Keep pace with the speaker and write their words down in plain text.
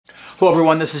Hello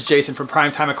everyone, this is Jason from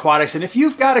Primetime Aquatics, and if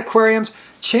you've got aquariums,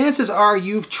 chances are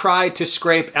you've tried to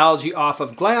scrape algae off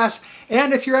of glass,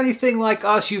 and if you're anything like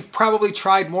us, you've probably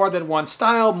tried more than one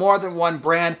style, more than one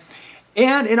brand,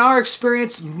 and in our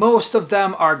experience, most of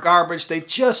them are garbage. They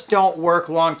just don't work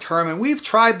long term, and we've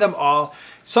tried them all.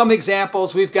 Some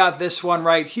examples, we've got this one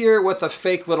right here with a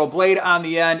fake little blade on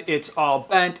the end. It's all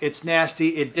bent, it's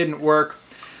nasty, it didn't work.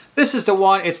 This is the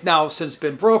one, it's now since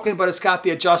been broken, but it's got the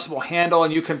adjustable handle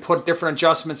and you can put different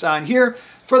adjustments on here.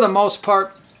 For the most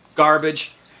part,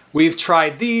 garbage. We've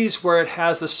tried these where it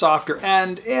has the softer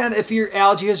end, and if your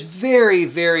algae is very,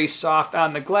 very soft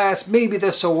on the glass, maybe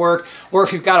this will work. Or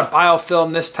if you've got a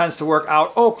biofilm, this tends to work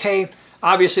out okay.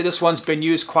 Obviously this one's been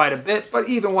used quite a bit, but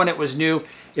even when it was new,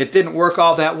 it didn't work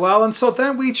all that well. And so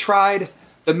then we tried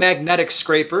the magnetic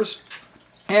scrapers.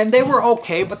 And they were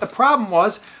okay, but the problem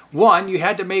was, one, you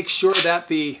had to make sure that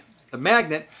the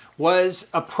magnet was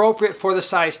appropriate for the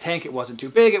size tank. It wasn't too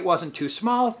big, it wasn't too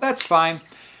small, that's fine.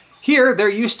 Here, there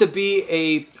used to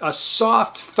be a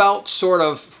soft felt sort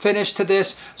of finish to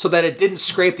this so that it didn't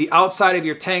scrape the outside of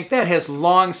your tank. That has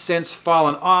long since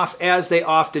fallen off, as they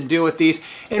often do with these.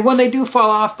 And when they do fall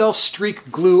off, they'll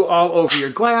streak glue all over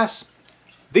your glass.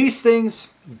 These things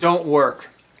don't work.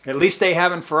 At least they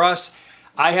haven't for us.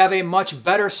 I have a much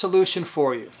better solution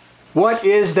for you. What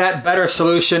is that better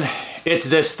solution? It's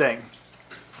this thing.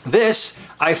 This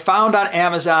I found on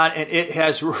Amazon, and it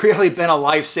has really been a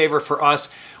lifesaver for us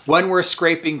when we're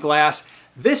scraping glass.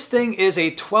 This thing is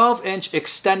a 12-inch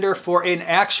extender for an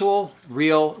actual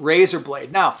real razor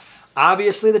blade. Now,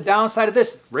 obviously the downside of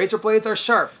this, razor blades are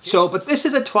sharp. But this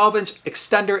is a 12-inch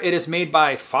extender. It is made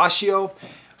by Fascio.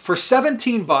 For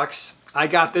 17 bucks, I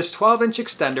got this 12-inch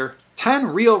extender,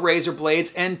 10 real razor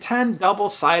blades, and 10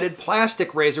 double-sided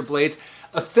plastic razor blades.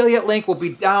 Affiliate link will be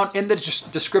down in the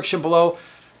description below.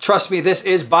 Trust me, this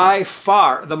is by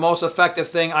far the most effective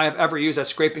thing I have ever used at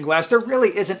scraping glass. There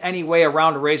really isn't any way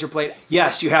around a razor blade.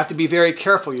 Yes, you have to be very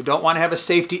careful. You don't want to have a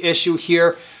safety issue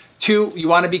here. 2, you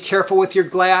want to be careful with your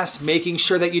glass, making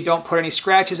sure that you don't put any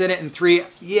scratches in it. And 3,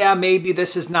 yeah, maybe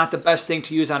this is not the best thing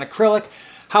to use on acrylic.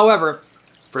 However,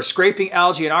 for scraping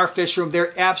algae in our fish room,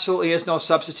 there absolutely is no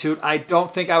substitute. I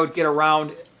don't think I would get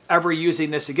around ever using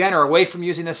this again or away from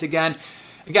using this again.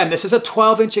 Again, this is a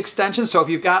 12-inch extension, so if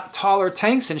you've got taller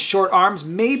tanks and short arms,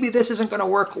 maybe this isn't going to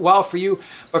work well for you.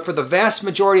 But for the vast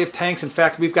majority of tanks, in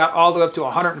fact, we've got all the way up to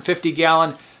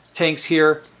 150-gallon tanks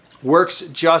here, works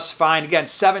just fine. Again,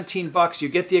 17 bucks, you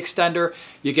get the extender,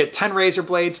 you get 10 razor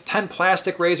blades, 10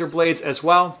 plastic razor blades as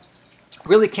well.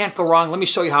 Really can't go wrong. Let me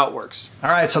show you how it works. All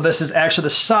right, so this is actually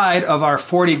the side of our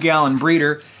 40-gallon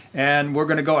breeder, and we're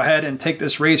gonna go ahead and take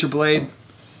this razor blade,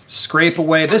 scrape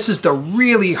away. This is the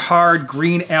really hard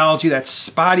green algae, that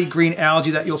spotty green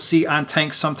algae that you'll see on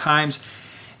tanks sometimes,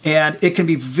 and it can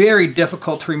be very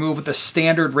difficult to remove with a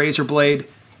standard razor blade.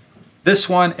 This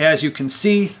one, as you can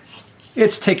see,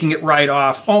 it's taking it right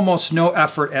off, almost no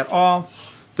effort at all.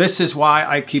 This is why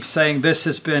I keep saying this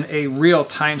has been a real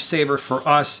time saver for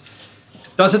us.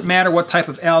 Doesn't matter what type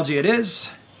of algae it is,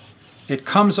 it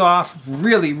comes off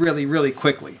really, really, really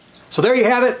quickly. So there you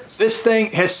have it. This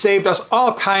thing has saved us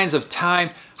all kinds of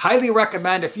time. Highly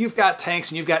recommend if you've got tanks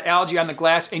and you've got algae on the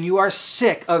glass and you are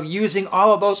sick of using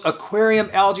all of those aquarium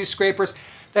algae scrapers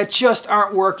that just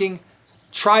aren't working,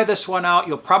 try this one out.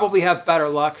 You'll probably have better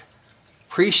luck.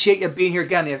 Appreciate you being here.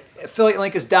 Again, the affiliate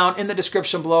link is down in the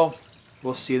description below.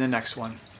 We'll see you in the next one.